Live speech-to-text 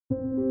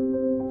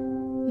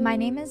My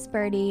name is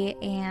Birdie,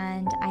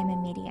 and I'm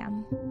a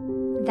medium.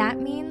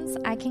 That means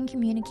I can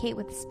communicate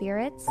with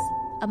spirits,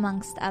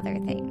 amongst other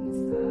things.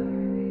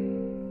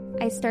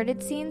 I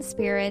started seeing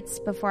spirits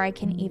before I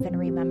can even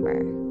remember.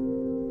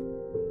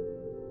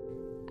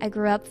 I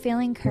grew up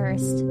feeling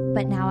cursed,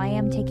 but now I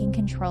am taking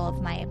control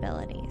of my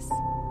abilities.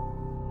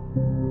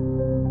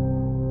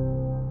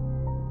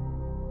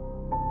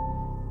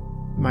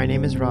 My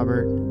name is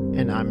Robert,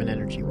 and I'm an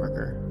energy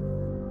worker.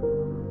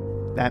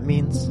 That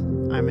means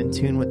I'm in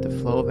tune with the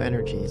flow of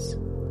energies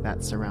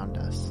that surround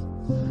us.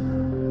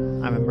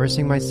 I'm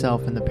immersing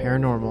myself in the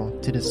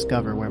paranormal to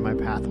discover where my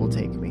path will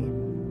take me.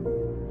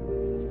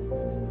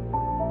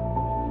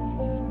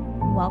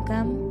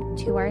 Welcome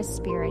to our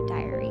Spirit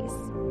Diaries.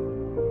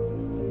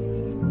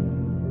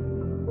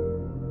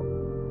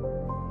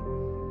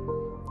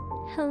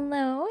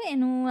 Hello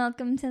and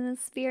welcome to the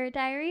Spirit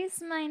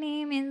Diaries. My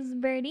name is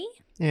Birdie.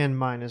 And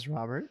mine is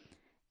Robert.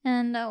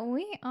 And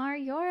we are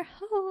your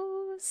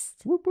hosts.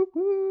 Whoop, whoop,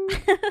 whoop.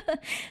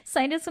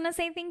 So I just want to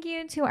say thank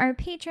you to our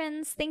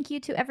patrons. Thank you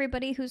to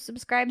everybody who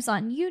subscribes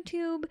on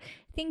YouTube.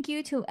 Thank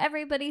you to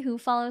everybody who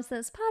follows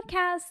this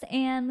podcast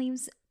and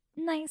leaves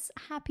nice,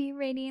 happy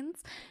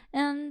ratings.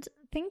 And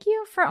thank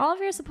you for all of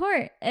your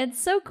support. It's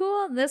so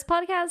cool. This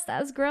podcast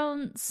has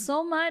grown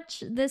so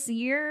much this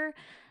year.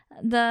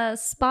 The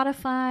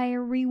Spotify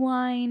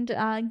rewind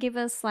gave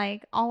us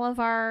like all of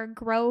our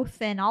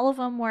growth, and all of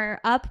them were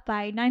up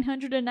by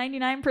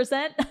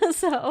 999%.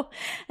 So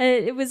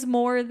it was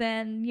more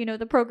than,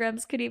 the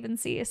programs could even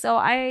see. So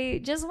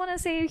I just want to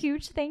say a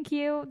huge thank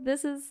you.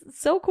 This is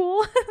so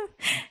cool.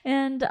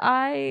 And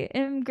I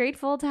am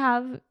grateful to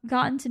have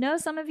gotten to know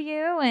some of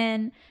you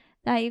and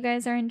that you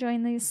guys are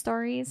enjoying these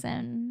stories.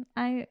 And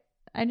I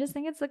just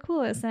think it's the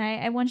coolest. And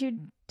I want you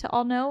to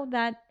all know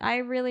that I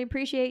really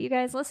appreciate you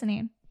guys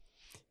listening.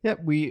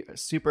 Yep, we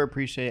super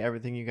appreciate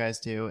everything you guys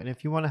do. And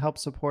if you want to help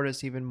support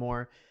us even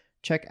more,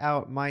 check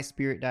out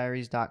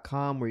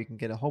myspiritdiaries.com, where you can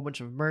get a whole bunch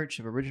of merch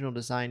of original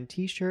design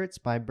t-shirts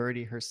by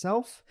Birdie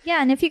herself.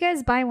 Yeah, and if you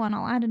guys buy one,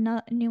 I'll add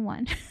a new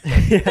one.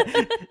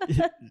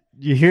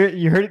 You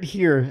heard it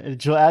here.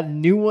 And she'll add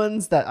new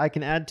ones that I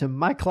can add to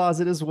my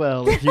closet as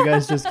well if you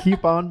guys just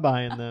keep on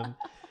buying them.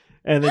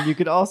 And then you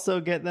could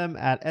also get them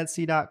at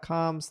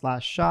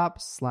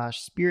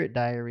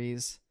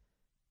etsy.com/shop/spiritdiaries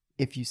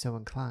if you so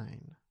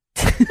incline.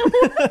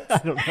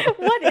 I don't know.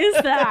 What is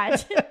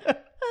that?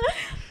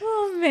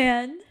 Oh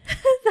man,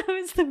 that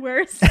was the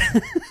worst.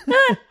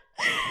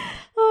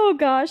 Oh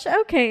gosh.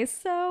 Okay,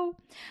 so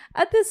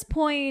at this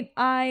point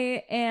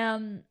I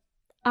am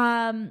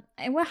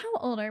well, how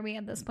old are we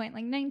at this point?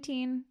 Like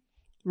 19?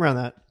 Around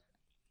that.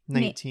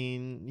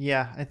 19.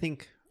 Yeah, I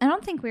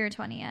don't think we were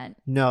 20 yet.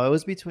 No, it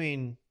was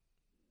between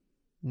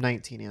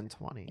 19 and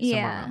 20,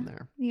 somewhere around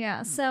there.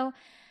 Yeah. So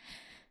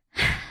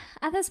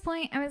at this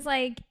point I was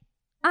like,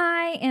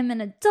 I am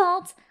an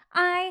adult.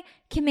 I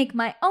can make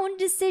my own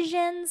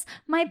decisions.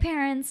 My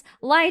parents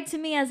lied to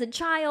me as a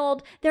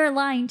child. They're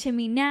lying to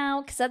me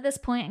now, because at this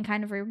point I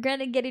kind of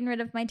regretted getting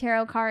rid of my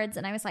tarot cards.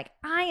 And I was like,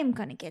 I am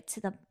going to get to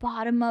the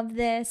bottom of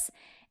this.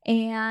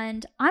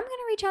 And I'm going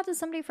to reach out to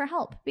somebody for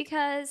help,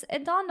 because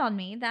it dawned on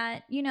me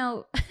that,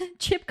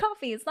 Chip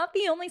Coffey is not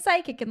the only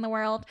psychic in the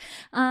world.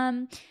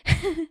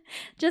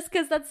 Just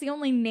because that's the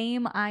only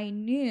name I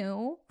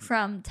knew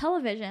from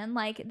television,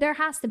 like there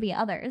has to be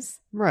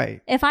others.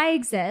 Right. If I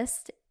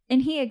exist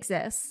and he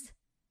exists,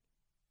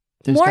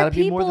 there's more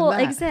people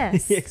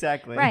exist.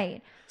 Exactly.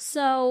 Right.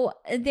 So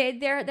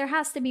there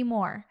has to be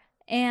more.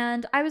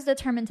 And I was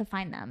determined to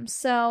find them.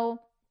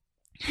 So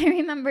I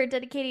remember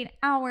dedicating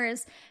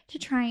hours to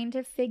trying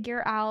to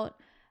figure out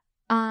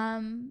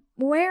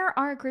where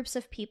are groups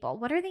of people?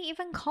 What are they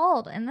even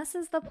called? And this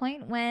is the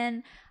point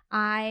when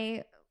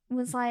I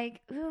was like,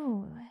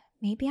 ooh,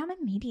 maybe I'm a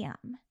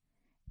medium.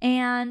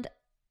 And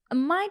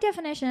my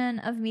definition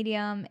of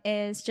medium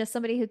is just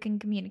somebody who can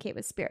communicate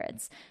with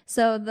spirits.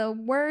 So the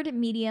word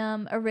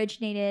medium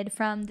originated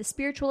from the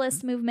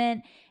spiritualist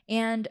movement,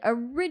 and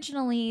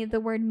originally the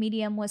word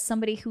medium was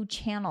somebody who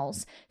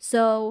channels.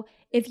 So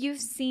if you've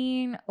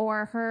seen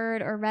or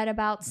heard or read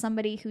about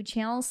somebody who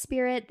channels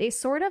spirit, they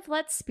sort of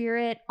let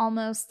spirit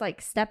almost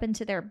like step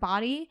into their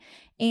body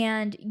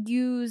and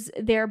use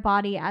their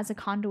body as a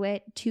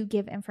conduit to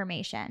give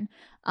information.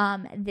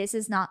 This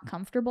is not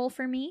comfortable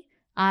for me.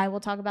 I will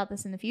talk about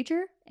this in the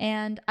future,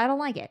 and I don't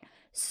like it.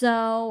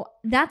 So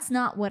that's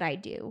not what I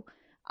do.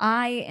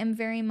 I am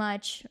very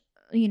much,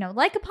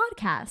 like a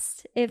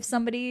podcast. If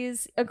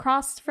somebody's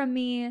across from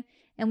me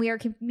and we are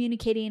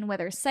communicating,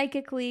 whether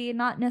psychically,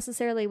 not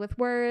necessarily with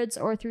words,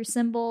 or through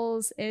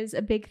symbols is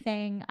a big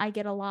thing I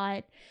get a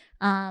lot.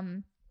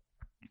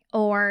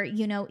 Or,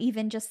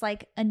 even just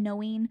like a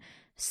knowing.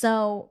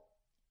 So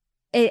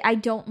I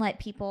don't let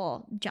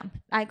people jump.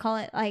 I call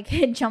it like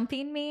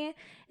jumping me.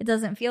 It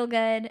doesn't feel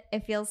good.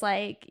 It feels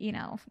like,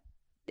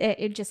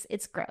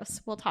 it's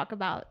gross. We'll talk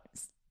about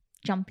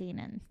jumping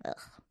and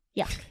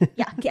yuck.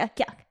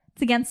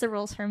 It's against the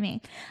rules for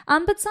me.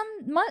 But some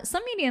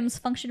mediums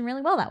function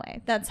really well that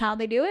way. That's how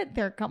they do it.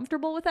 They're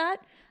comfortable with that.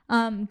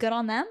 Good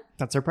on them.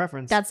 That's their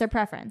preference. That's their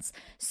preference.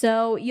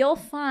 So you'll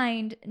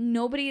find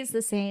nobody is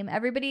the same.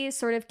 Everybody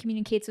sort of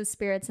communicates with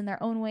spirits in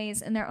their own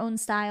ways, in their own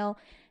style.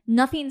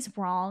 Nothing's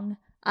wrong.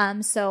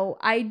 So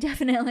I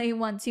definitely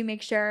want to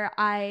make sure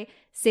I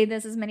say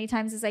this as many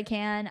times as I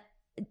can.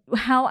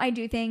 How I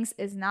do things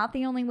is not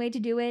the only way to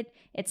do it.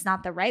 It's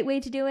not the right way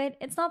to do it.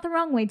 It's not the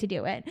wrong way to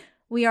do it.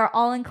 We are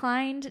all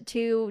inclined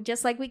to,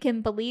 just like we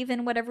can believe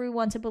in whatever we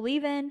want to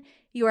believe in,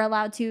 you are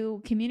allowed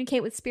to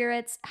communicate with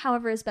spirits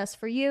however is best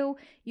for you.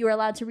 You are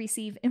allowed to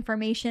receive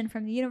information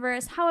from the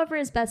universe however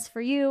is best for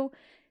you.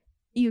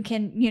 You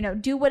can,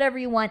 do whatever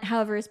you want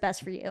however is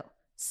best for you.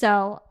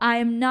 So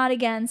I'm not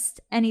against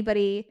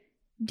anybody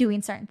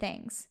doing certain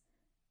things.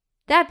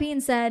 That being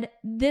said,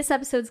 this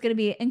episode is going to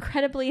be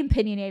incredibly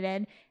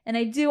opinionated. And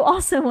I do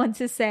also want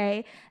to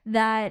say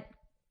that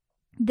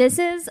this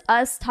is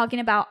us talking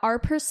about our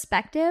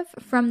perspective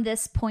from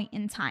this point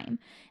in time.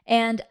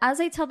 And as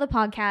I tell the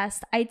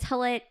podcast, I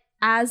tell it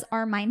as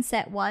our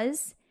mindset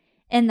was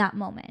in that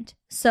moment.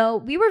 So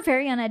we were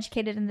very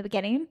uneducated in the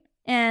beginning.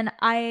 And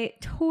I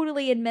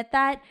totally admit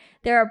that.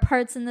 There are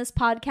parts in this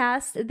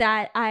podcast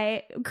that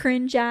I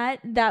cringe at,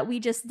 that we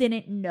just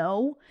didn't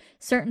know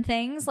certain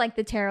things, like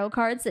the tarot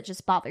cards. That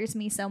just bothers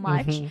me so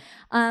much.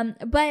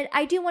 But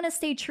I do want to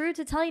stay true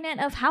to telling it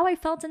of how I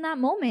felt in that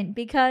moment,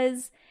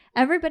 because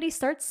everybody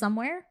starts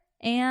somewhere.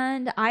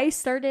 And I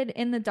started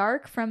in the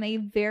dark from a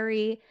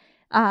very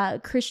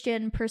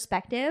Christian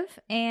perspective.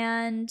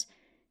 And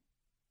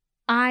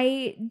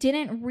I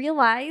didn't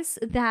realize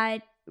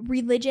that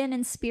religion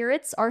and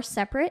spirits are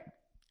separate.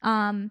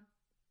 I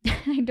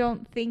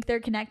don't think they're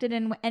connected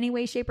in any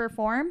way, shape, or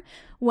form.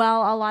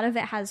 Well, a lot of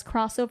it has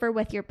crossover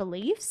with your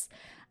beliefs.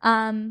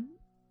 They're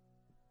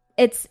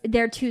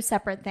two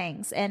separate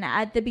things. And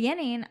at the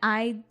beginning,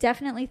 I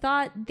definitely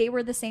thought they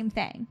were the same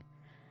thing.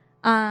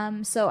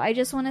 So I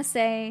just want to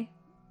say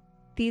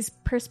these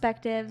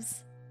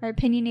perspectives are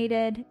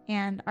opinionated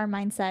and our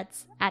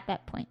mindsets at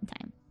that point in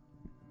time.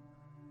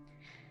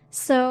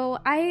 So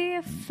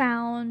I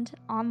found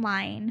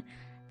online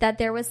that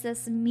there was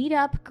this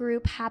meetup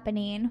group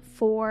happening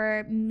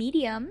for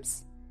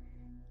mediums,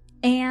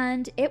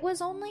 and it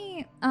was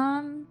only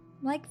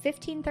like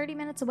 15-30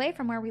 minutes away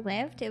from where we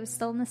lived. It was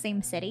still in the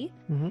same city.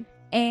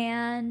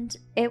 And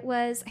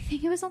I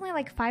think it was only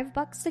like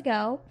 $5 to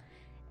go.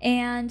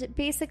 And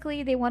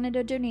basically they wanted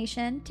a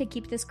donation to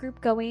keep this group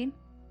going.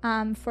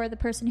 For the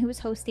person who was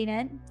hosting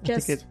it. I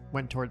think it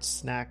went towards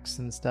snacks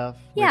and stuff.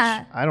 Yeah.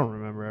 Which I don't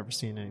remember ever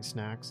seeing any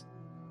snacks.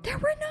 There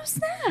were no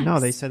snacks. No,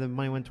 they said the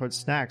money went towards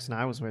snacks, and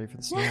I was ready for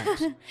the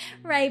snacks.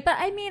 Right, but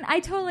I mean, I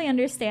totally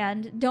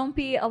understand. Don't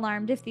be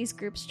alarmed if these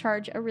groups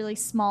charge a really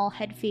small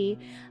head fee.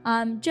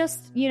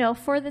 Just,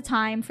 for the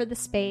time, for the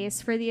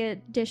space, for the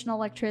additional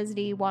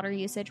electricity, water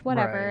usage,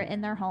 whatever, Right.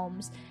 in their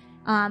homes.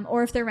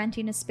 Or if they're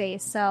renting a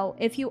space. So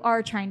if you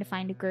are trying to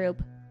find a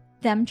group,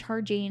 them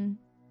charging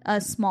a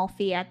small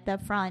fee at the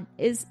front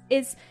is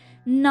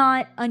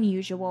not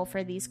unusual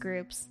for these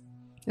groups.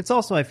 It's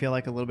also, I feel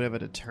like, a little bit of a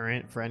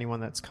deterrent for anyone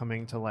that's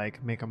coming to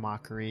like make a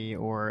mockery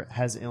or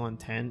has ill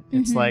intent.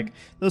 It's like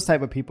those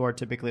type of people are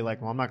typically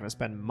like, well, I'm not going to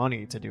spend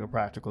money to do a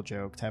practical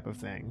joke type of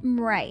thing.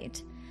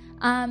 Right.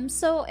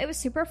 So it was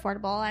super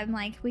affordable. I'm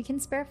like, we can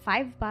spare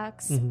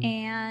 $5.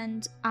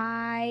 And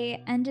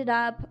I ended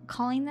up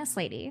calling this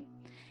lady,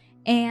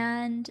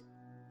 and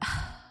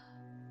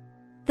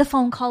the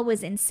phone call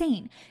was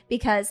insane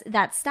because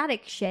that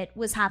static shit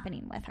was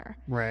happening with her.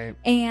 Right.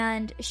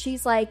 And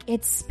she's like,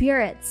 it's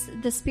spirits.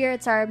 The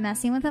spirits are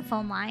messing with the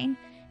phone line.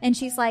 And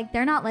she's like,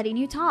 they're not letting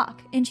you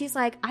talk. And she's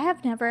like, I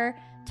have never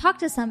talked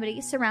to somebody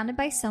surrounded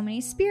by so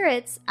many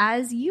spirits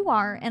as you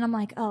are. And I'm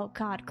like, oh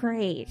God,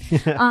 great.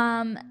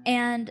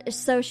 And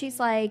so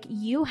she's like,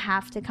 you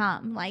have to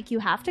come. Like, you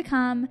have to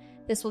come.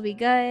 This will be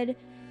good.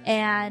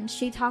 And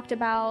she talked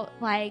about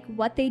like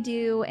what they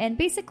do, and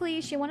basically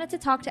she wanted to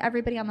talk to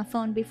everybody on the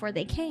phone before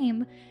they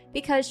came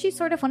because she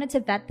sort of wanted to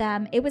vet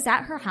them. It was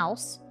at her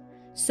house,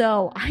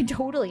 so I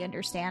totally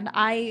understand.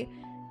 I,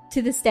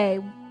 to this day,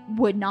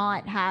 would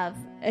not have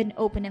an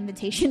open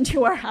invitation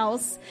to our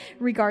house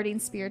regarding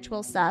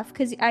spiritual stuff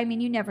because, I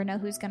mean, you never know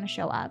who's going to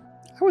show up.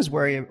 I was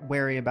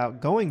wary about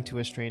going to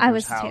a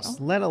stranger's house,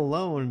 too. let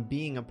alone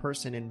being a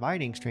person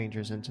inviting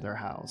strangers into their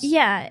house.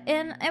 Yeah,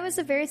 and it was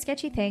a very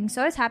sketchy thing,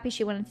 so I was happy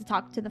she wanted to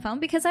talk to the phone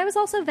because I was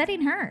also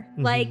vetting her.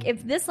 Like,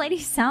 if this lady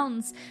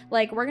sounds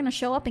like we're going to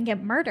show up and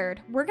get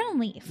murdered, we're going to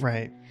leave.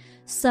 Right.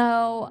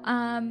 So,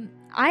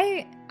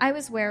 I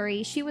was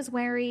wary. She was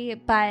wary,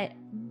 but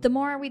the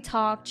more we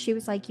talked, she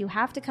was like, you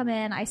have to come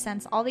in. I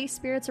sense all these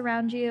spirits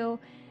around you.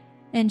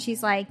 And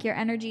she's like, your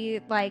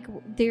energy, like,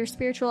 your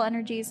spiritual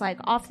energy is, like,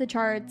 off the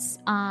charts.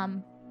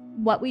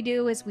 What we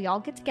do is we all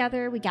get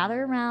together, we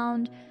gather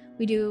around,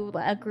 we do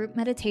a group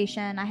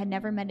meditation. I had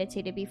never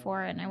meditated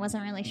before, and I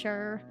wasn't really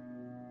sure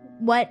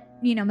what,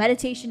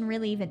 meditation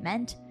really even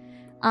meant.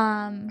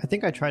 I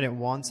think I tried it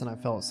once and I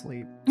fell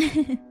asleep.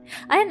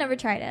 I had never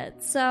tried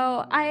it,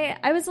 so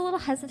I was a little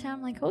hesitant.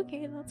 I'm like,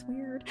 okay, that's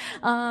weird.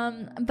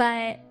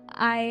 But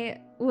I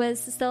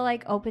was still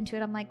like open to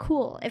it. I'm like,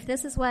 cool. If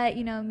this is what,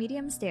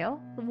 mediums do,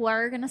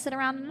 we're going to sit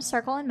around in a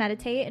circle and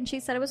meditate. And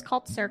she said it was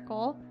called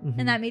Circle,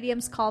 and that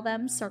mediums call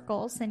them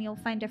circles, and you'll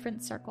find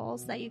different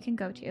circles that you can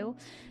go to.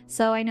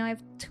 So I know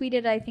I've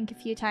tweeted, I think, a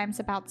few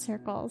times about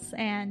circles,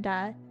 and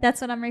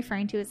that's what I'm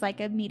referring to, is like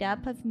a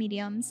meetup of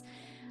mediums.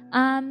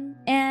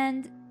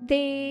 And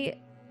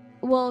they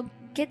will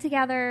get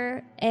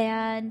together,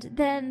 and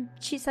then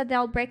she said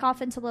they'll break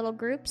off into little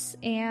groups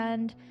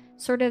and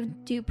sort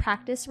of do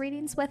practice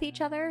readings with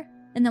each other,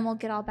 and then we'll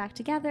get all back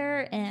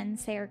together and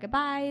say our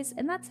goodbyes,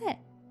 and that's it.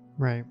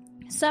 Right.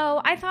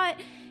 So I thought,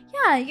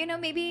 yeah,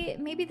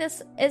 maybe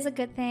this is a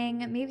good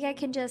thing. Maybe I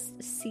can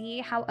just see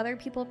how other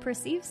people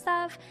perceive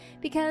stuff,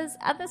 because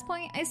at this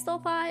point I still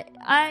thought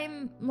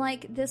I'm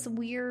like this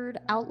weird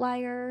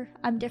outlier.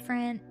 I'm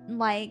different.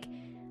 Like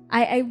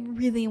I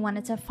really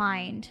wanted to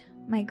find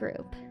my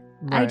group.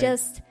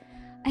 Right.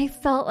 I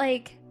felt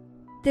like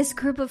this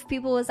group of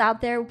people was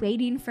out there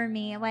waiting for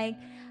me. Like,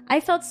 I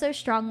felt so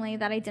strongly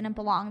that I didn't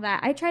belong that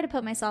I tried to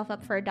put myself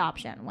up for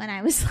adoption when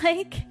I was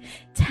like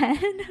 10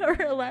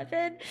 or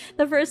 11.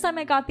 The first time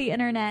I got the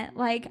internet,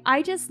 like,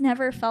 I just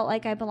never felt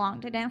like I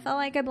belonged. I didn't feel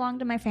like I belonged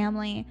to my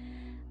family.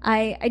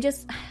 I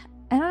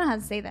don't know how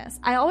to say this.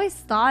 I always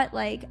thought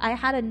like I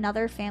had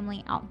another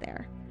family out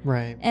there.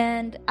 Right.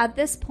 And at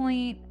this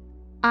point,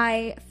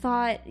 I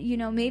thought,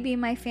 maybe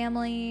my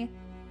family,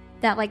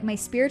 that like my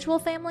spiritual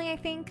family, I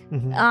think,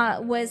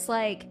 was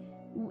like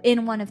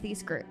in one of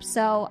these groups.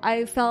 So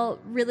I felt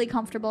really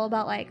comfortable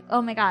about like,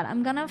 oh my God,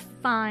 I'm gonna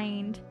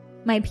find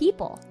my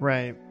people.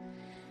 Right.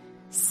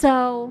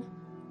 So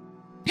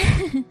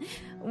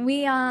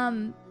we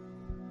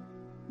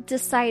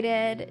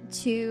decided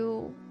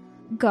to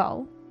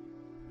go.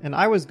 And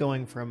I was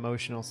going for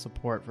emotional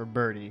support for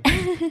Birdie.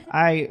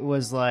 I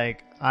was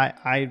like,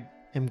 I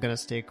am gonna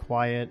stay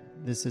quiet.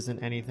 This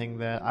isn't anything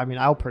that, I mean,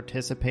 I'll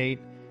participate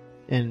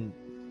and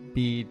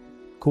be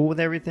cool with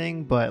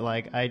everything, but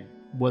like I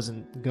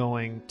wasn't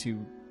going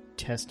to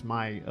test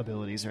my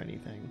abilities or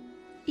anything.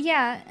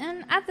 Yeah,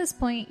 and at this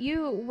point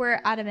you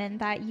were adamant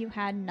that you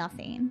had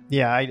nothing.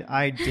 Yeah,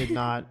 I did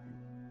not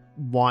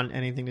want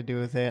anything to do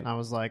with it, and I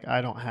was like,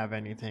 I don't have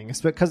anything.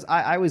 It's because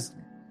I was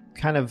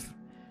kind of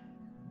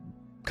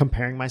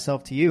comparing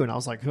myself to you, and I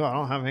was like, oh, I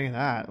don't have any of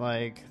that.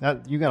 Like,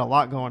 that you got a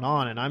lot going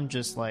on, and I'm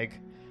just like,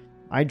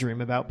 I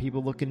dream about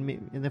people looking me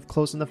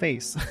close in the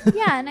face.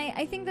 Yeah, and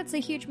I think that's a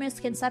huge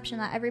misconception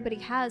that everybody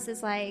has,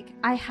 is like,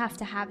 I have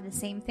to have the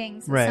same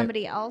things as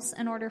somebody else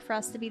in order for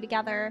us to be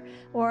together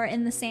or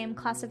in the same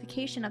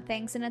classification of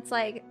things. And it's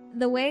like,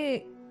 the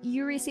way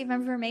you receive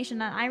information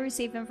and I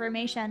receive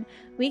information,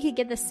 we could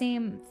get the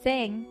same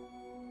thing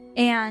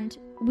and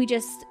we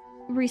just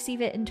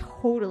receive it in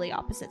totally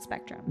opposite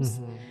spectrums.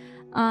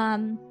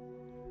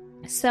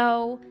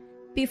 So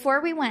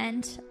before we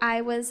went,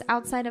 I was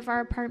outside of our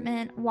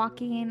apartment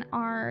walking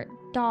our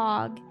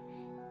dog,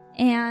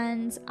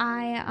 and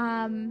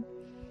I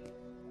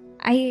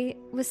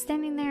was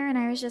standing there and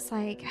I was just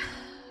like,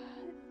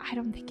 I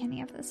don't think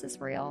any of this is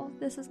real.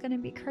 This is going to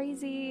be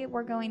crazy.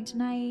 We're going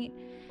tonight.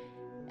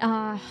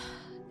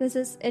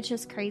 It's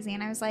just crazy.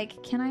 And I was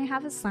like, can I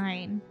have a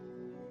sign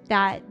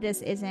that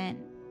this isn't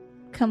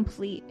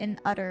complete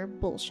and utter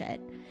bullshit?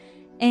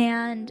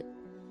 And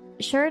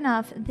sure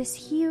enough, this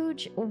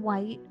huge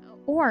white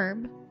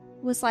orb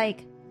was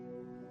like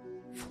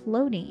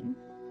floating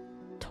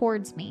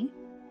towards me,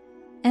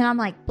 and I'm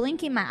like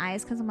blinking my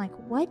eyes because I'm like,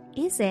 what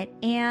is it?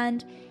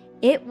 And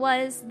it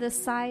was the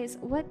size,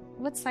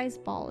 what size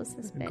ball is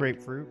this big?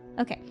 Grapefruit.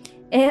 Okay,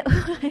 it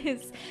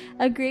was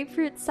a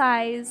grapefruit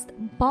sized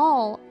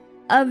ball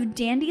of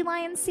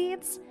dandelion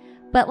seeds,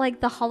 but like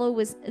the hollow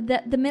was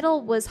the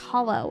middle was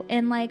hollow,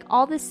 and like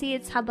all the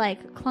seeds had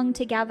like clung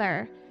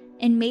together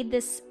and made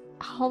this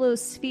hollow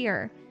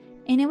sphere.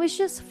 And it was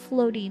just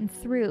floating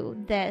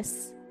through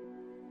this,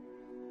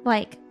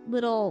 like,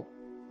 little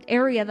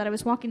area that I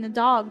was walking the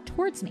dog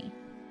towards me.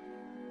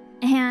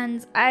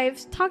 And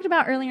I've talked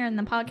about earlier in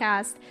the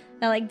podcast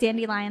that, like,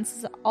 dandelions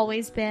has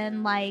always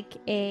been, like,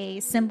 a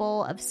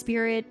symbol of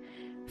spirit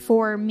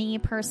for me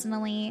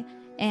personally,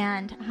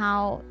 and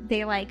how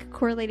they, like,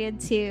 correlated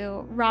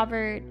to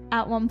Robert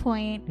at one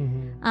point.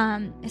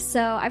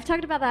 So I've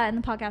talked about that in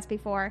the podcast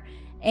before.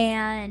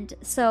 And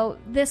so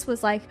this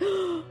was like...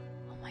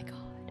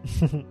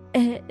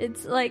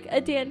 It's like a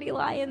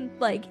dandelion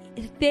like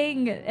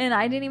thing, and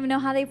I didn't even know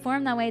how they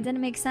formed that way. It didn't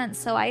make sense.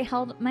 So I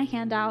held my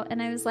hand out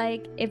and I was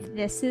like, if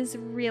this is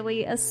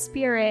really a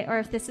spirit, or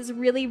if this is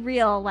really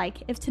real,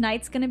 like if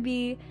tonight's gonna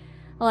be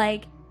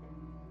like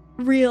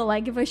real,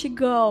 like if I should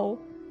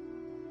go,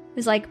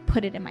 is like,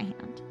 put it in my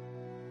hand.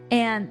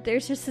 And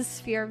there's just this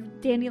sphere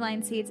of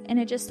dandelion seeds, and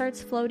it just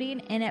starts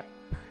floating, and it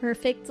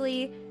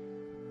perfectly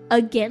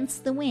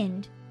against the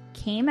wind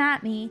came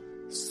at me,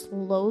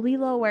 slowly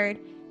lowered,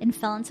 and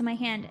fell into my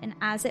hand. And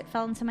as it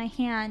fell into my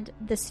hand,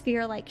 the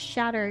sphere like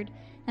shattered,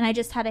 and I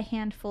just had a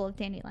handful of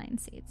dandelion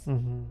seeds.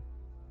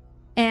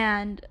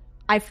 And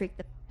I freaked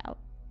the f- out.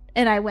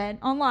 And I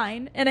went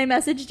online and I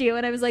messaged you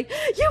and I was like,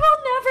 you will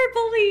never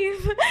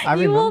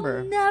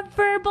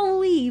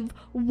believe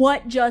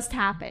what just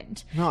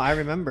happened. No, I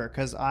remember,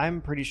 because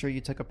I'm pretty sure you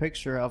took a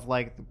picture of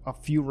like a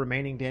few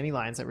remaining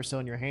dandelions that were still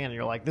in your hand. And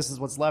you're like, this is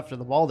what's left of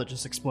the ball that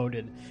just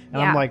exploded.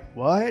 And I'm like,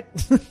 what?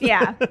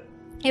 Yeah,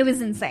 it was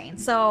insane.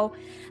 So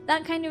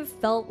that kind of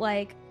felt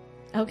like,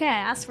 okay, I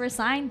asked for a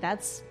sign.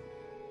 That's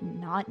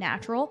not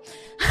natural.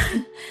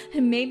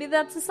 Maybe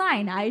that's a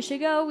sign. We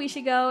should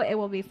go. It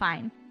will be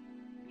fine.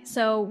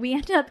 So we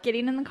ended up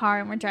getting in the car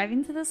and we're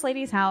driving to this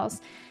lady's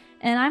house.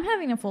 And I'm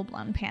having a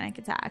full-blown panic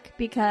attack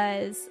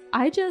because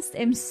I just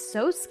am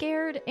so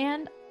scared.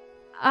 And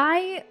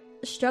I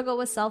struggle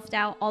with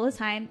self-doubt all the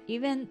time,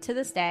 even to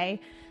this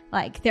day.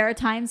 Like, there are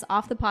times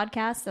off the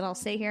podcast that I'll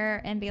sit here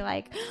and be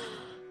like,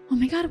 oh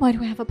my God, why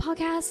do I have a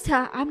podcast?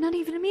 I'm not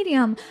even a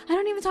medium. I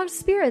don't even talk to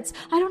spirits.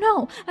 I don't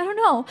know.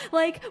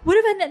 Like, what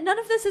if none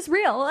of this is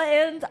real?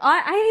 And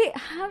I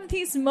have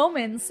these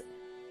moments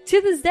to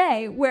this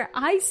day where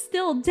I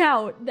still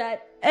doubt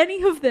that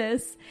any of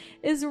this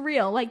is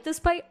real. Like,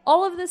 despite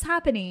all of this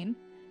happening,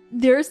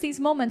 there's these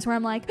moments where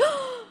I'm like,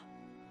 oh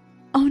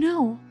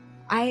no,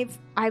 I've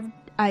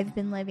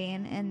been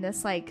living in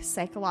this like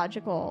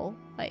psychological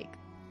like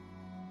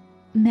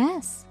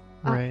mess.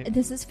 Right.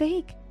 This is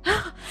fake.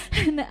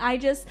 And I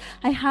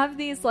have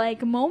these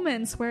like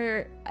moments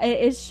where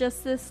it's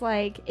just this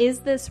like,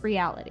 is this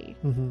reality?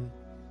 Mm-hmm.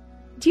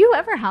 Do you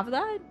ever have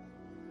that?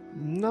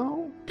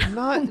 No,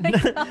 not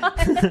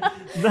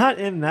not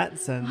in that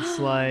sense.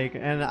 Like,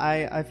 and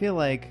I feel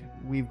like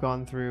we've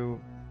gone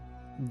through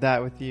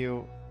that with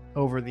you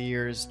over the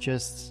years.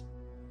 Just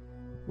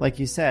like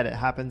you said, it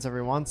happens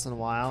every once in a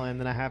while, and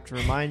then I have to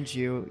remind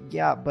you,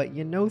 yeah, but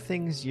you know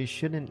things you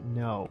shouldn't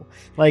know.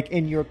 Like,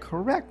 and you're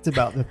correct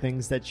about the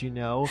things that you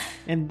know,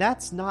 and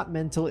that's not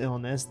mental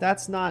illness.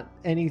 That's not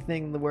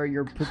anything where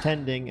you're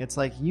pretending. It's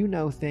like, you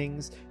know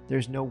things.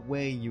 There's no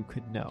way you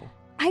could know.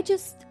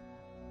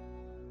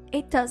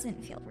 It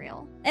doesn't feel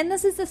real. And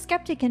this is the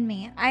skeptic in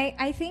me.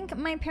 I think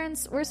my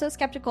parents were so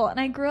skeptical, and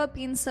I grew up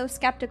being so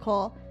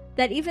skeptical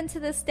that even to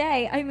this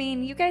day, I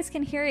mean, you guys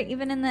can hear it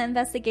even in the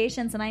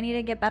investigations, and I need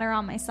to get better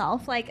on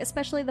myself. Like,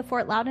 especially the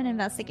Fort Loudon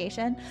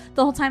investigation.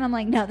 The whole time I'm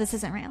like, no, this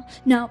isn't real.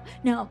 No.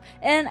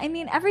 And I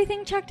mean,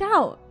 everything checked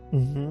out.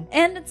 Mm-hmm.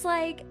 And it's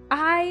like,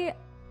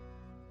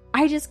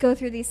 I just go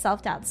through these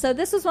self-doubts. So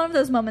this was one of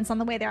those moments on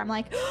the way there. I'm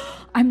like,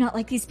 oh, I'm not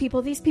like these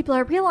people. These people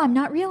are real. I'm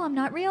not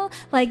real.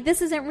 Like,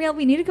 this isn't real.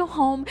 We need to go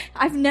home.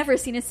 I've never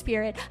seen a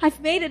spirit. I've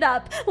made it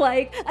up.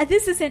 Like,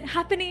 this isn't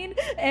happening.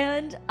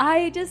 And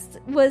I just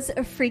was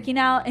freaking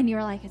out. And you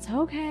were like, it's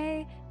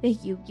okay.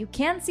 You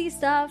can see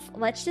stuff.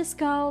 Let's just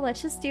go.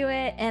 Let's just do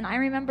it. And I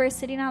remember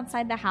sitting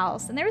outside the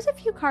house. And there was a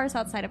few cars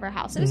outside of our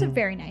house. It was a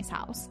very nice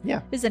house. Yeah.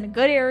 It was in a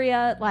good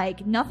area.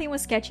 Like, nothing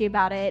was sketchy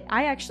about it.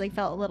 I actually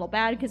felt a little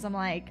bad because I'm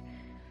like,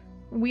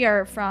 we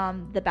are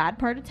from the bad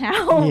part of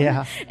town.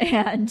 Yeah.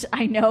 And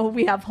I know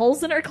we have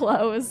holes in our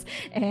clothes,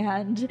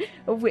 and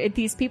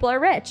these people are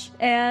rich.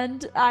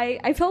 And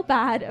I felt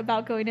bad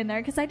about going in there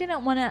because I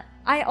didn't want to.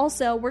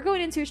 We're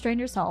going into a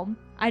stranger's home.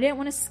 I didn't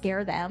want to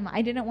scare them.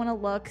 I didn't want to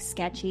look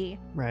sketchy.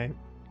 Right.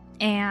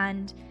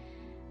 And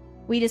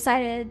we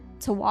decided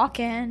to walk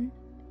in.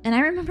 And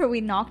I remember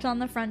we knocked on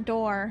the front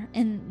door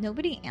and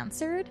nobody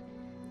answered.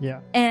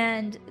 Yeah.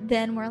 And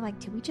then we're like,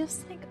 did we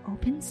just like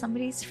open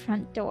somebody's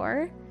front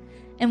door?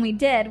 And we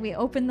did. We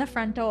opened the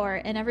front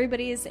door and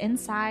everybody's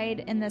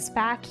inside in this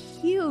back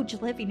huge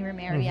living room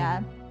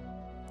area.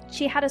 Mm-hmm.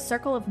 She had a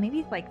circle of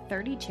maybe like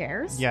 30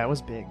 chairs. Yeah, it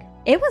was big.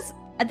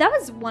 That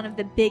was one of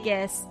the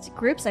biggest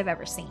groups I've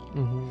ever seen.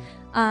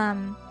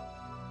 Mm-hmm.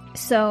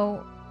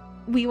 So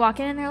we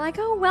walk in and they're like,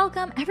 oh,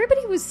 welcome.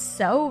 Everybody was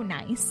so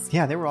nice.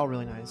 Yeah, they were all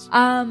really nice.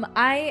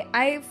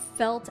 I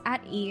felt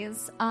at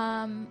ease.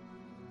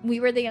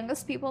 We were the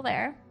youngest people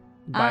there.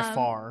 By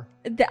far.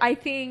 I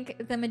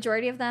think the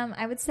majority of them,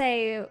 I would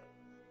say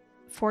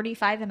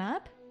 45 and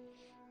up.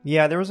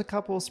 Yeah, there was a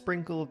couple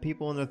sprinkle of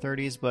people in their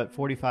 30s, but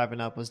 45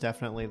 and up was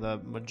definitely the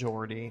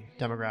majority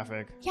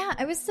demographic. Yeah,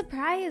 I was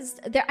surprised.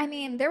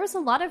 There was a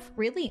lot of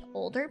really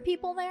older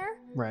people there.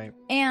 Right.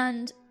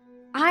 And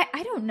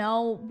I don't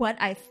know what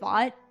I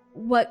thought,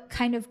 what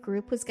kind of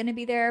group was going to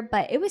be there,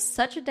 but it was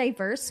such a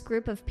diverse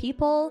group of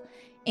people,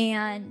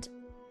 and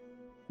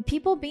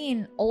people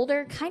being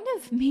older kind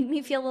of made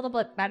me feel a little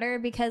bit better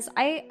because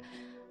I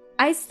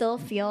still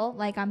feel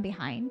like I'm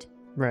behind.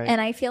 Right. And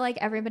I feel like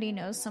everybody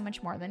knows so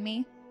much more than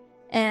me.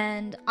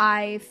 And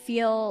I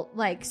feel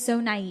like so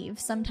naive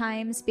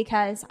sometimes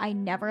because I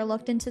never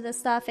looked into this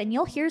stuff. And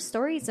you'll hear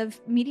stories of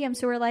mediums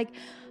who are like,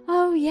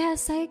 oh,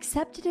 yes, I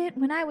accepted it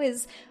when I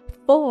was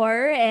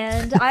 4.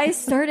 And I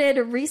started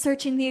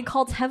researching the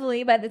occult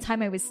heavily by the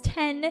time I was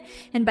 10.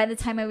 And by the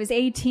time I was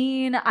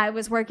 18, I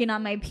was working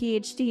on my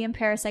PhD in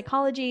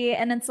parapsychology.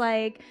 And it's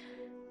like,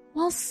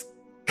 well,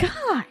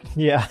 God,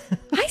 yeah.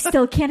 I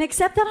still can't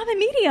accept that I'm a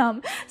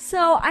medium.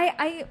 So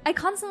I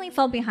constantly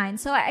fell behind.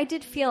 So I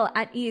did feel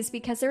at ease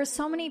because there were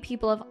so many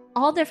people of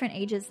all different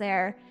ages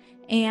there.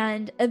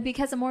 And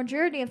because the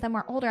majority of them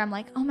were older, I'm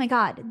like, oh my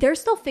God, they're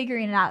still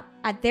figuring it out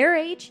at their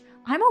age.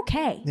 I'm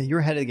okay. Yeah, you're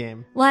ahead of the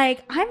game.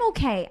 Like, I'm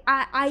okay.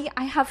 I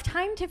have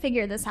time to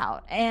figure this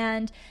out.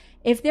 And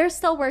if they're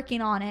still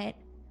working on it,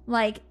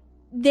 like,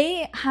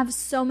 they have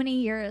so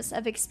many years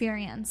of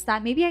experience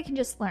that maybe I can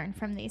just learn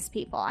from these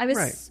people. I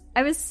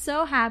was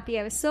so happy.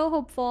 I was so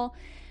hopeful.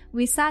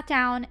 We sat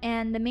down,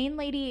 and the main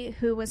lady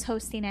who was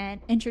hosting it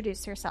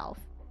introduced herself.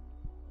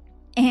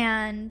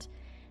 And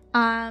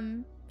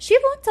she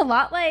looked a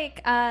lot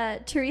like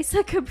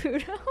Teresa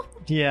Caputo.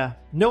 Yeah,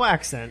 no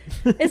accent.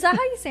 Is that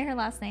how you say her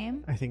last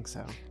name? I think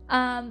so.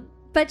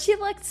 But she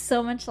looked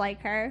so much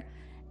like her.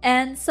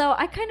 And so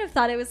I kind of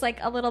thought it was like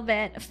a little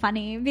bit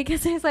funny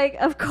because I was like,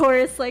 of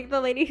course, like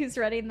the lady who's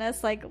running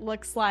this like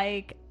looks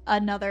like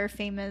another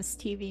famous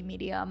TV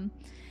medium.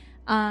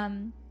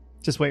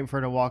 Just waiting for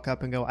her to walk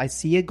up and go, I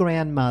see a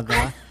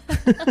grandmother.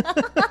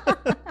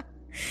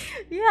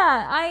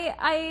 Yeah,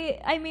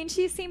 I mean,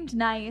 she seemed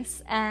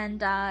nice,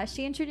 and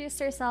she introduced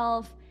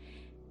herself,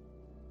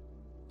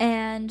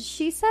 and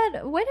she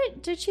said, what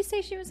did she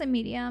say she was a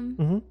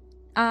medium?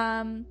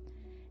 Mm-hmm.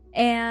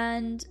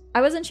 And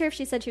I wasn't sure if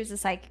she said she was a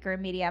psychic or a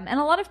medium, and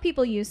a lot of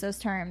people use those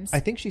terms. I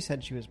think she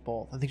said she was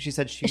both. I think she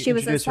said she was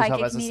introduced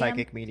herself as a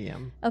psychic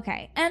medium.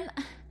 Okay, and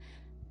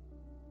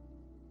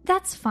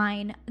that's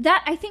fine.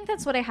 I think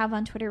that's what I have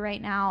on Twitter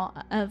right now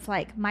of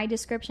like my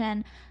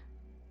description.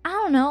 I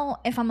don't know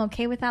if I'm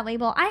okay with that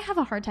label. I have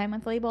a hard time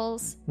with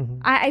labels. Mm-hmm.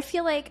 I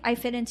feel like I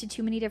fit into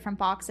too many different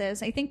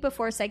boxes. I think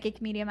before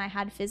psychic medium, I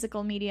had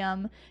physical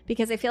medium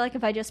because I feel like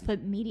if I just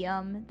put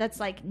medium, that's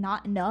like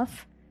not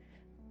enough.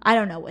 I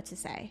don't know what to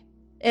say.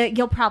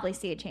 You'll probably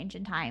see a change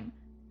in time.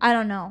 I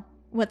don't know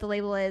what the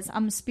label is.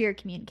 I'm a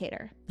spirit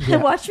communicator. Yeah.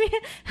 Watch me.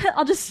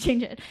 I'll just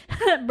change it.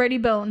 Brady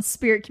Bones,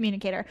 spirit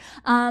communicator.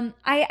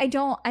 I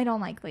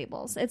don't like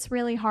labels. It's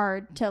really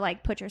hard to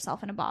like put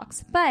yourself in a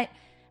box. But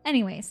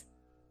anyways,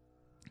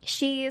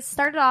 she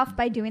started off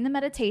by doing the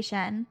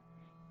meditation,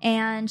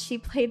 and she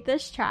played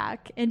this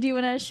track. And do you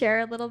want to share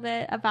a little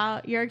bit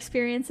about your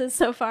experiences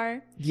so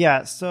far?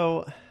 Yeah,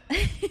 so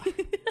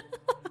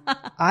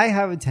I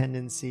have a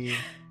tendency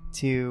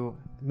to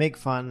make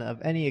fun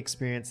of any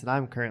experience that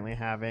I'm currently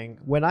having.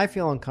 When I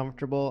feel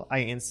uncomfortable,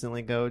 I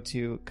instantly go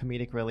to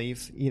comedic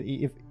relief,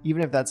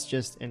 even if that's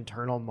just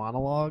internal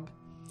monologue.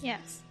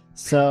 Yes.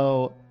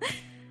 So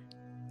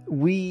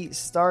we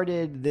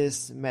started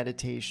this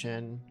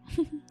meditation,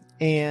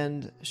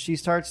 and she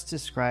starts to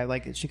describe,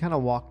 like, she kind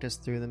of walked us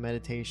through the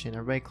meditation.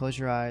 Everybody close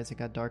your eyes. It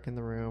got dark in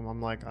the room.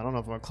 I'm like, I don't know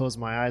if I'm going to close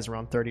my eyes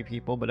around 30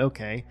 people, but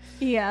okay.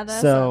 Yeah,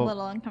 that's a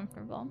little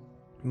uncomfortable.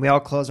 We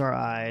all close our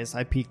eyes.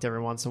 I peeked every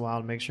once in a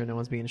while to make sure no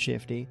one's being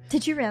shifty.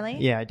 Did you really?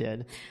 Yeah, I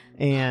did.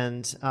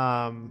 And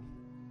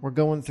we're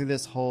going through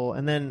this whole...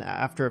 And then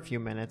after a few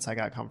minutes, I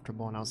got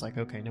comfortable, and I was like,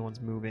 okay, no one's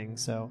moving,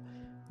 so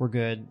we're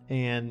good.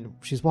 And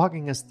she's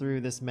walking us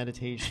through this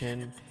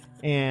meditation,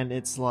 and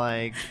it's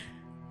like,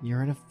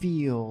 you're in a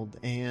field,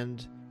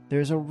 and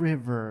there's a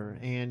river,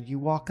 and you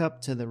walk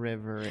up to the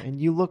river, and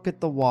you look at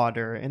the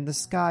water, and the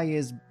sky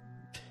is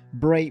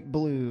bright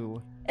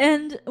blue.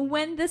 And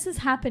when this is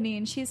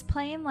happening, she's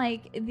playing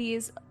like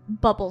these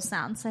bubble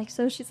sounds. Like,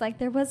 so she's like,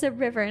 there was a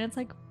river, and it's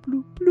like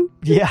bloop, bloop,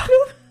 bloop, yeah.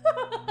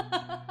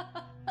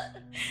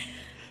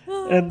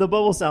 bloop. And the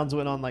bubble sounds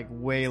went on like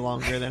way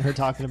longer than her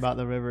talking about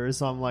the river.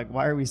 So I'm like,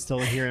 why are we still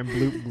hearing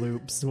bloop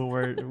bloops when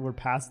we're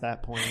past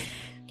that point?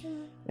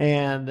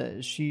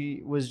 And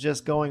she was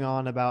just going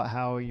on about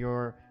how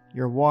you're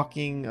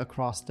walking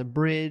across the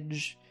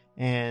bridge.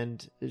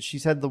 And she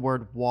said the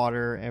word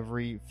water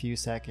every few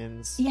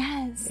seconds.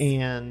 Yes.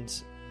 And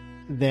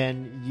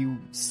then you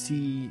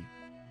see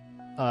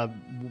a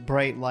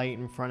bright light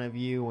in front of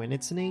you, and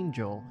it's an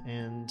angel.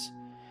 And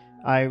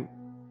I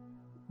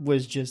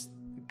was just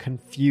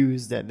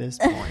confused at this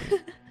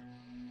point.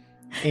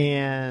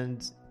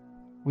 And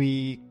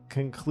we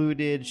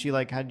concluded, she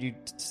like had you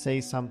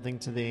say something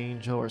to the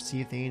angel or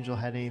see if the angel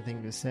had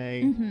anything to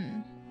say.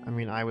 Mm-hmm. I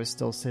mean, I was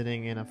still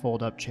sitting in a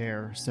fold-up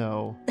chair,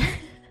 so...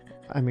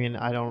 I mean,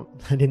 I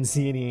didn't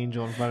see any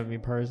angel in front of me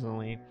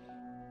personally,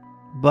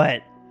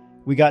 but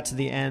we got to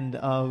the end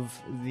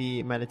of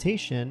the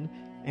meditation,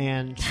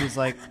 and she's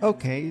like,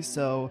 okay,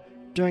 so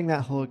during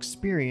that whole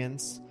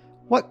experience,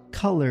 what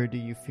color do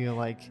you feel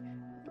like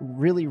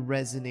really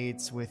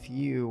resonates with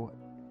you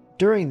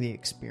during the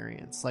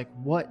experience? Like,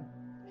 what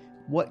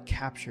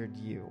captured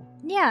you?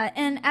 Yeah,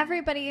 and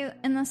everybody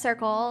in the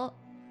circle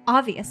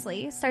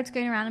obviously starts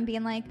going around and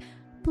being like,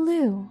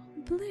 blue,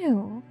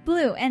 blue,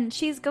 blue. And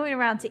she's going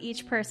around to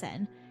each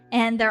person,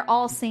 and they're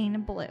all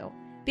saying blue.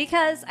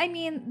 Because, I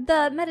mean,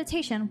 the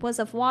meditation was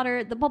of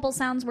water. The bubble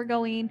sounds were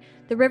going.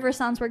 The river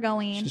sounds were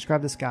going. She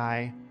described the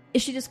sky.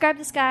 She described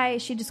the sky.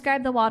 She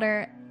described the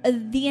water.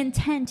 The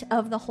intent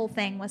of the whole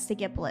thing was to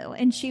get blue.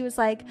 And she was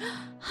like,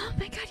 oh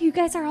my God, you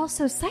guys are all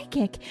so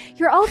psychic.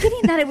 You're all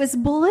getting that it was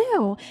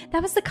blue.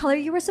 That was the color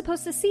you were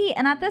supposed to see.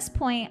 And at this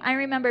point, I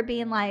remember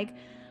being like,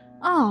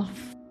 oh,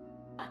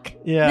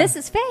 yeah, this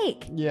is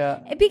fake. Yeah.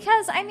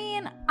 Because, I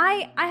mean,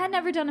 I had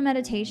never done a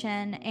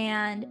meditation,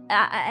 and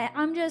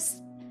I'm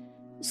just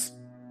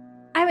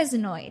I was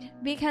annoyed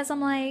because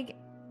I'm like,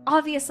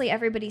 obviously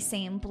everybody's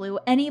saying blue.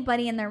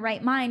 Anybody in their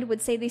right mind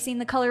would say they've seen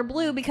the color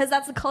blue because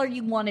that's the color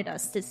you wanted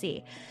us to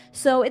see.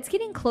 So it's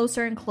getting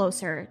closer and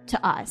closer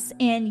to us.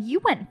 And you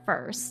went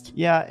first.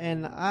 Yeah,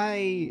 and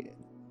I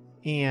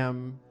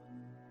am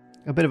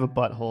a bit of a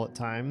butthole at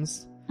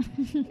times.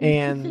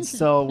 And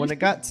so when it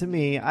got to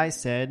me, I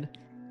said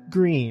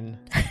green.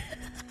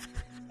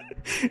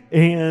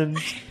 and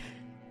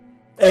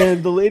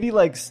the lady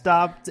like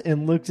stopped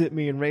and looked at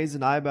me and raised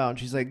an eyebrow, and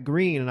she's like,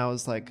 green. And I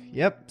was like,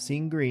 yep,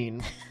 seen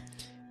green.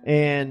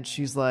 And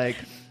she's like,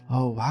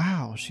 oh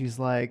wow. She's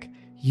like,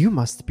 you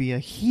must be a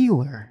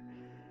healer.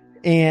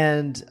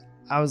 And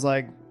I was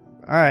like,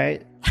 all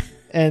right.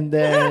 And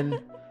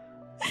then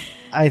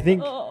I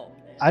think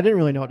I didn't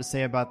really know what to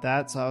say about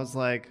that, so I was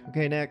like,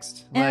 okay,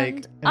 next.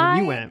 And then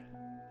you went.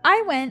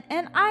 I went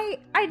and I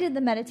did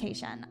the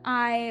meditation.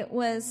 I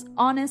was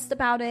honest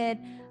about it.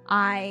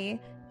 I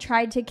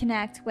tried to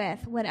connect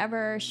with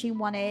whatever she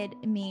wanted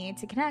me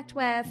to connect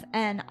with,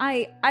 and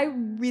I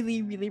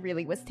really, really,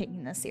 really was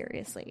taking this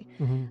seriously.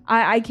 Mm-hmm.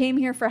 I came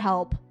here for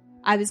help.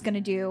 I was going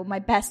to do my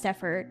best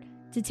effort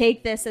to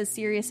take this as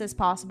serious as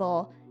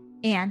possible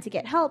and to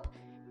get help.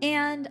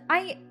 And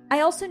I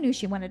also knew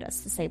she wanted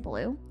us to say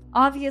blue.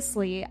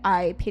 Obviously,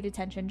 I paid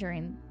attention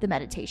during the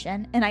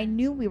meditation, and I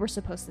knew we were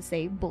supposed to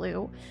say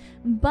blue,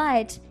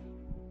 but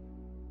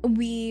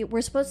we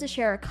were supposed to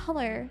share a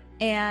color,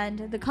 and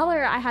the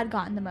color I had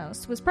gotten the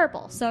most was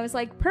purple. So I was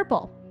like,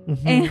 purple.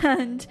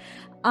 Mm-hmm.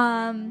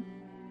 And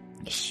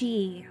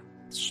she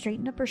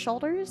straightened up her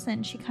shoulders,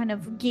 and she kind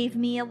of gave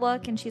me a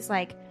look, and she's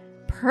like,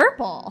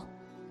 purple?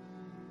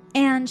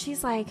 And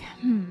she's like,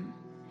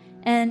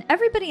 And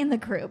everybody in the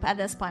group at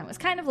this point was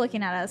kind of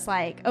looking at us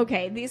like,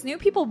 okay, these new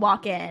people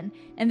walk in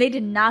and they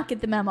did not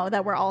get the memo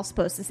that we're all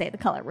supposed to say the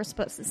color we're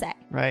supposed to say.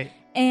 Right.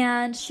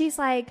 And she's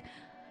like,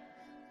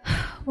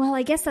 well,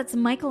 I guess that's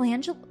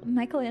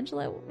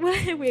Michelangelo.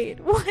 Wait,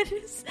 what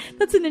is,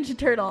 that's a Ninja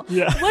Turtle.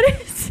 Yeah.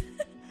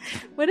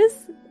 What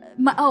is,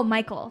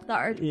 Michael, the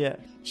art. Yeah.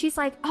 She's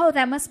like, oh,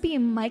 that must be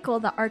Michael,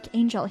 the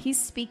Archangel. He's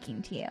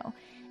speaking to you.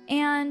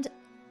 And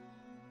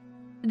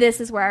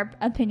this is where our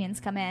opinions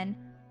come in.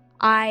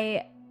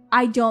 I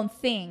don't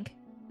think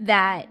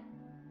that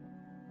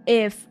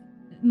if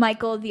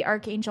Michael the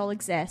Archangel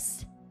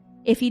exists,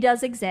 if he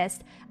does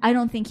exist, I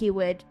don't think he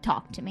would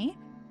talk to me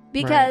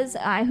because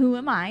who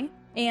am I?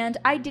 And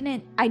I did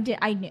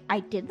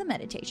the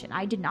meditation.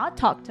 I did not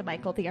talk to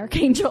Michael the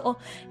Archangel,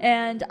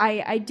 and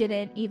I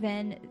didn't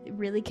even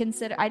really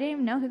consider, I didn't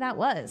even know who that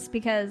was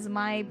because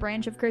my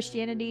branch of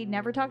Christianity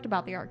never talked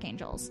about the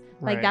archangels.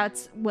 Like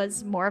that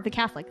was more of a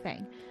Catholic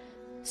thing.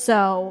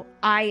 So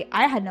I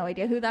had no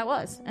idea who that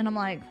was. And I'm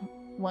like,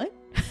 what?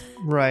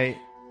 Right.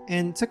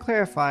 And to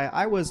clarify,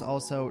 I was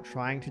also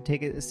trying to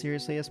take it as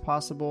seriously as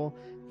possible.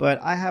 But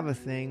I have a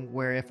thing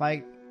where if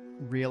I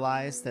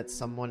realize that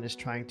someone is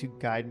trying to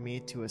guide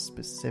me to a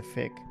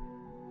specific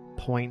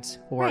point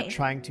or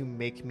trying to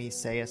make me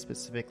say a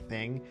specific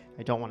thing,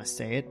 I don't want to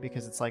say it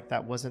because it's like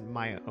that wasn't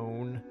my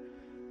own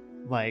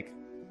like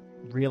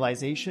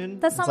realization.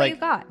 That's not what you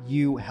got.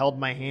 You held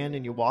my hand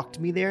and you walked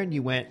me there and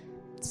you went,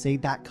 say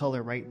that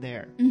color right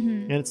there. Mm-hmm.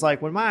 And it's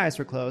like when my eyes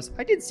were closed,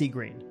 I did see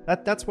green.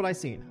 That's what I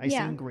seen. I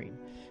seen green.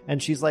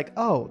 And she's like,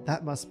 oh,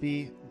 that must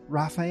be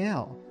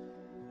Raphael,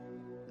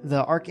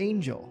 the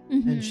Archangel.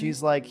 Mm-hmm. And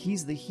she's like,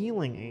 he's the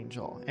healing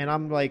angel. And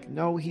I'm like,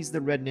 no, he's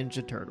the red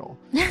Ninja Turtle.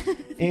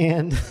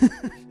 And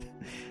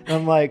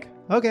I'm like,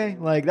 okay,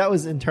 like that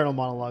was internal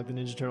monologue, the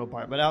Ninja Turtle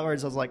part. But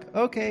outwards, I was like,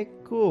 okay,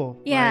 cool.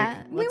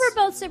 Yeah, like, we were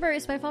both super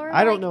respectful.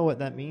 I don't know what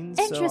that means,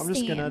 so I'm just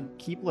Interesting. gonna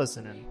keep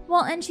listening.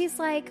 Well, and she's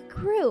like,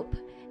 group,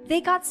 they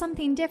got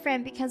something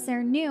different because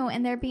they're new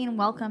and they're being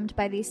welcomed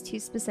by these two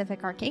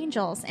specific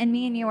archangels. And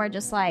me and you are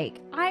just like,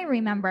 I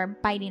remember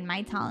biting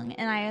my tongue,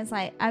 and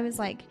I was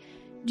like,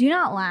 do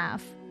not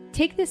laugh.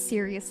 Take this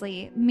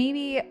seriously.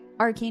 Maybe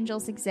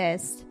archangels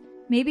exist.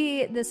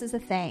 Maybe this is a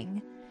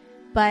thing.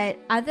 But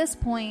at this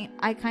point,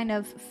 I kind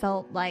of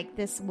felt like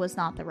this was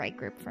not the right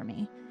group for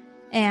me.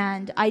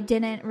 And I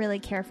didn't really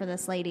care for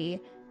this lady.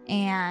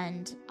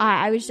 And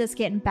I was just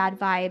getting bad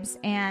vibes.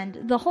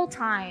 And the whole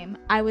time,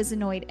 I was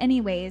annoyed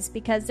anyways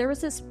because there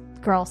was this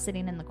girl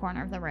sitting in the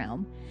corner of the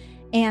room.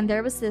 And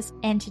there was this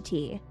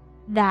entity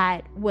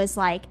that was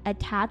like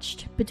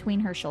attached between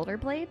her shoulder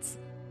blades.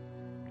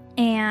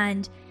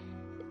 And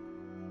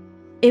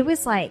it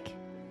was like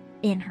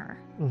in her.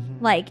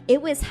 Mm-hmm. Like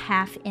it was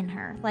half in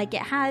her. Like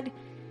it had,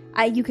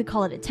 you could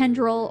call it a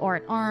tendril or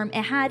an arm.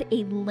 It had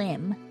a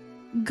limb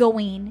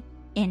going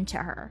into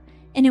her,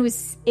 and it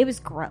was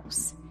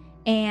gross.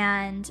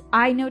 And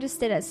I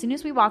noticed it as soon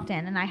as we walked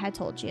in, and I had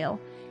told you.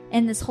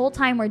 And this whole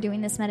time we're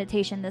doing this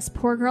meditation, this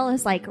poor girl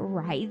is like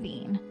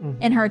writhing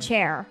in her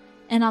chair,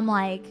 and I'm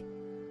like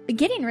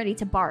getting ready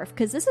to barf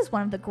because this is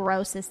one of the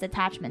grossest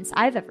attachments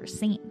I've ever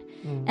seen.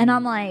 And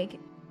I'm like,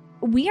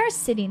 we are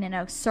sitting in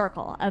a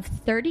circle of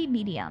 30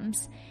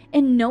 mediums,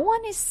 and no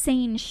one is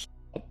saying shit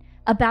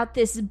about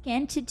this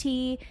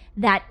entity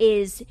that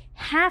is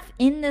half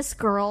in this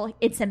girl.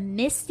 It's a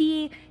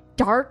misty,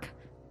 dark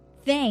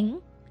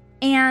thing.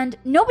 and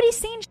nobody's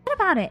saying shit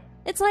about it.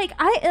 It's like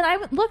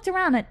I looked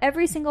around at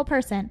every single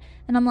person,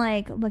 and I'm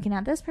like looking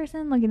at this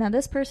person, looking at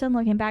this person,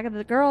 looking back at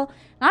the girl,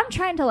 and I'm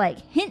trying to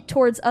like hint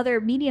towards other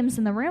mediums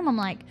in the room. I'm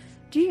like,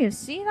 do you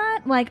see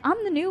that? Like,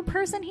 I'm the new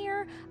person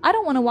here. I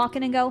don't want to walk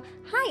in and go,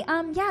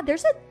 hi, yeah,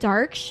 there's a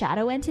dark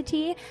shadow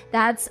entity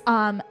that's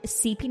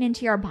seeping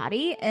into your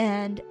body,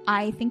 and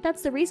I think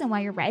that's the reason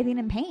why you're writhing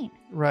in pain.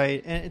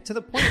 Right. And to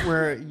the point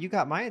where you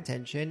got my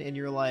attention and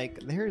you're like,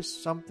 there's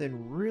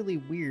something really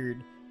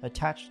weird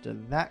attached to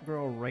that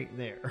girl right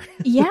there.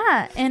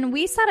 Yeah. And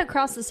we sat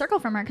across the circle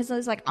from her because I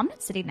was like, I'm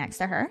not sitting next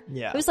to her.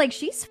 Yeah. It was like,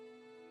 she's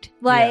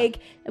like,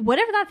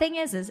 whatever that thing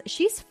is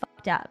she's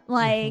fucked up.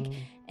 Like,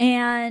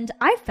 and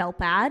I felt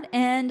bad.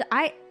 And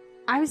I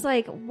was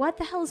like, what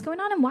the hell is going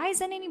on? And why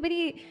isn't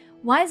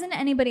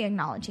anybody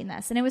acknowledging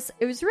this? And it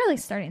was really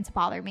starting to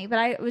bother me, but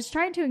I was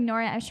trying to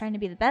ignore it. I was trying to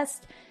be the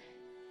best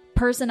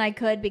person I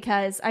could,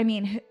 because I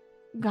mean,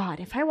 God,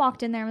 if I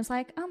walked in there and was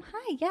like,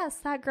 hi, yes,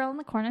 that girl in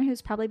the corner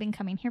who's probably been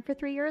coming here for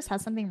 3 years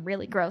has something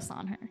really gross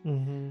on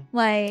her.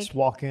 Like, just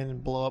walk in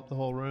and blow up the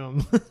whole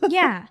room.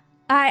 Yeah.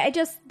 I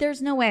just,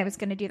 there's no way I was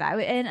going to do that.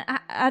 And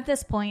at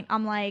this point,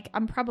 I'm like,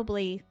 I'm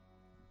probably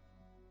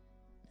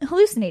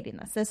hallucinating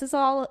this. This is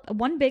all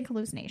one big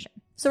hallucination.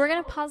 So we're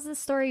going to pause this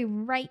story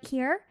right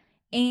here,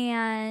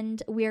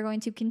 and we are going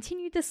to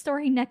continue this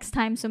story next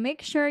time. So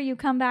make sure you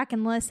come back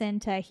and listen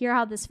to hear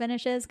how this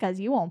finishes, because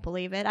you won't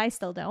believe it. I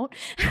still don't.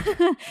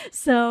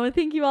 So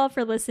thank you all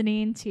for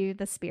listening to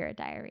the Spirit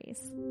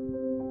Diaries.